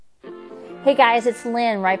Hey guys, it's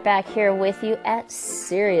Lynn right back here with you at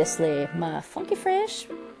Seriously, my Funky Fresh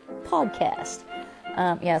podcast.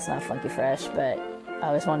 Yeah, it's not Funky Fresh, but I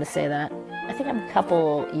always wanted to say that. I think I'm a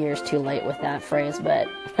couple years too late with that phrase, but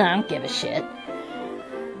I don't give a shit.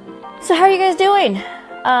 So how are you guys doing?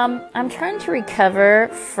 I'm trying to recover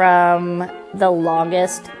from the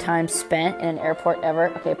longest time spent in an airport ever.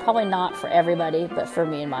 Okay, probably not for everybody, but for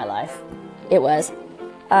me in my life, it was.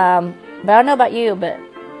 But I don't know about you, but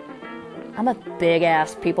I'm a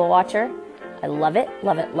big-ass people watcher. I love it,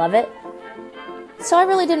 love it, love it. So I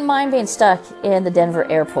really didn't mind being stuck in the Denver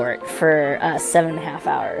airport for 7.5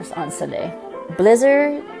 hours on Sunday.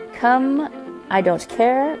 Blizzard, come, I don't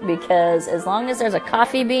care, because as long as there's a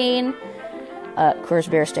coffee bean, Coors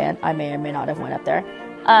Beer stand, I may or may not have went up there,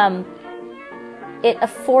 it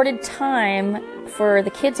afforded time for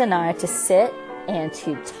the kids and I to sit and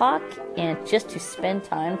to talk and just to spend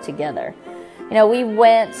time together. You know, we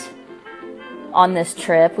went on this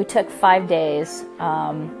trip. We took 5 days.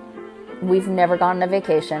 We've never gone on a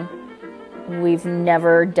vacation. We've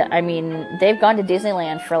never they've gone to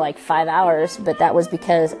Disneyland for like 5 hours, but that was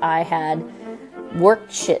because I had work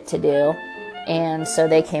shit to do, and so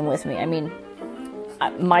they came with me. I mean,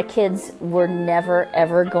 my kids were never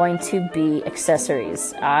ever going to be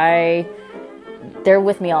accessories. They're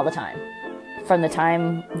with me all the time. From the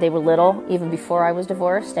time they were little, even before I was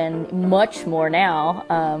divorced, and much more now,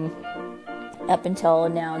 up until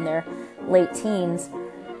now in their late teens.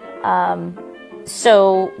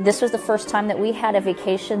 So this was the first time that we had a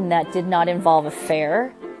vacation that did not involve a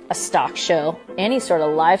fair, a stock show, any sort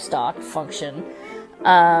of livestock function.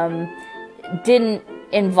 Didn't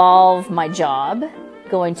involve my job,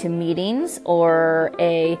 going to meetings or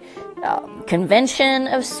a convention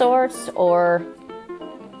of sorts, or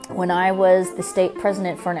when I was the state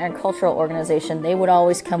president for an agricultural organization, they would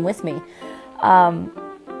always come with me.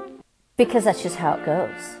 Because that's just how it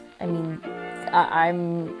goes. I mean,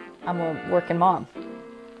 I'm a working mom,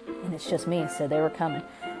 and it's just me, so they were coming.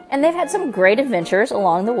 And they've had some great adventures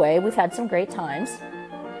along the way. We've had some great times.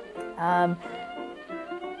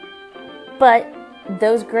 But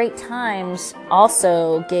those great times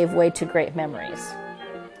also gave way to great memories.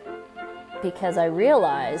 Because I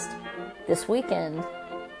realized this weekend,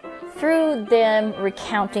 through them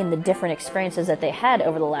recounting the different experiences that they had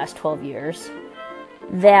over the last 12 years,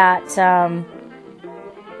 that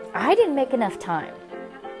I didn't make enough time.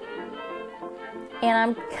 And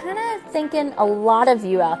I'm kind of thinking a lot of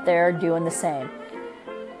you out there are doing the same.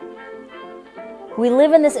 We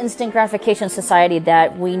live in this instant gratification society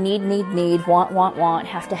that we need, want,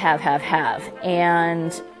 have to have.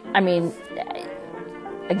 And, I mean,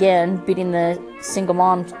 again, beating the single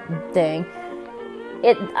mom thing,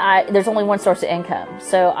 there's only one source of income.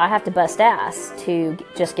 So I have to bust ass to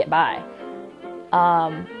just get by.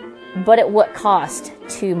 But at what cost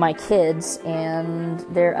to my kids and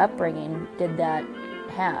their upbringing did that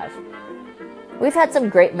have? We've had some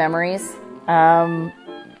great memories.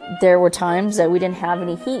 There were times that we didn't have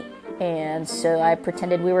any heat, and so I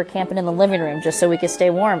pretended we were camping in the living room just so we could stay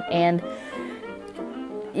warm. And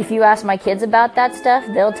if you ask my kids about that stuff,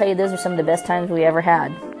 they'll tell you those are some of the best times we ever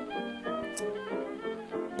had.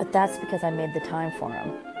 But that's because I made the time for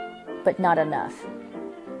them, but not enough.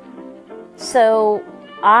 So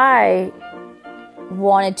I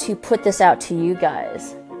wanted to put this out to you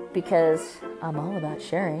guys because I'm all about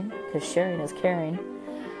sharing, because sharing is caring.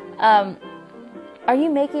 Are you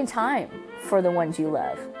making time for the ones you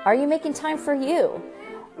love? Are you making time for you?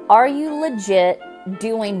 Are you legit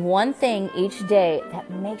doing one thing each day that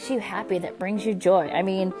makes you happy, that brings you joy? I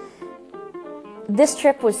mean, this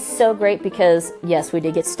trip was so great because, yes, we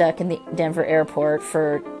did get stuck in the Denver airport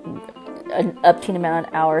for an upteen amount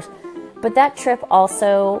of hours. But that trip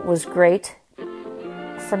also was great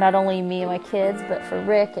for not only me and my kids, but for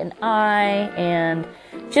Rick and I, and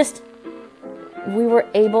just we were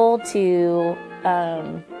able to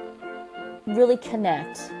really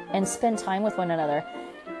connect and spend time with one another.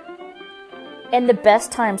 And the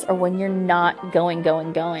best times are when you're not going,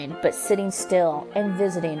 but sitting still and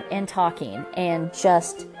visiting and talking and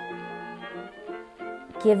just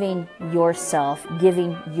giving yourself,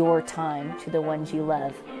 giving your time to the ones you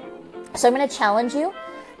love. So I'm going to challenge you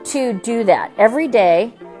to do that every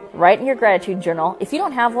day. Write in your gratitude journal. If you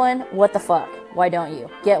don't have one, what the fuck? Why don't you?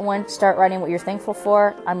 Get one. Start writing what you're thankful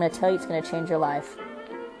for. I'm going to tell you it's going to change your life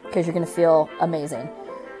because you're going to feel amazing.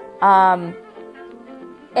 And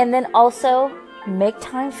then also make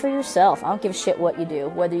time for yourself. I don't give a shit what you do.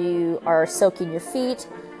 Whether you are soaking your feet,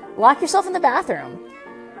 lock yourself in the bathroom,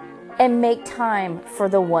 and make time for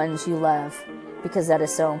the ones you love, because that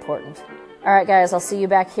is so important. All right, guys, I'll see you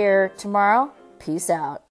back here tomorrow. Peace out.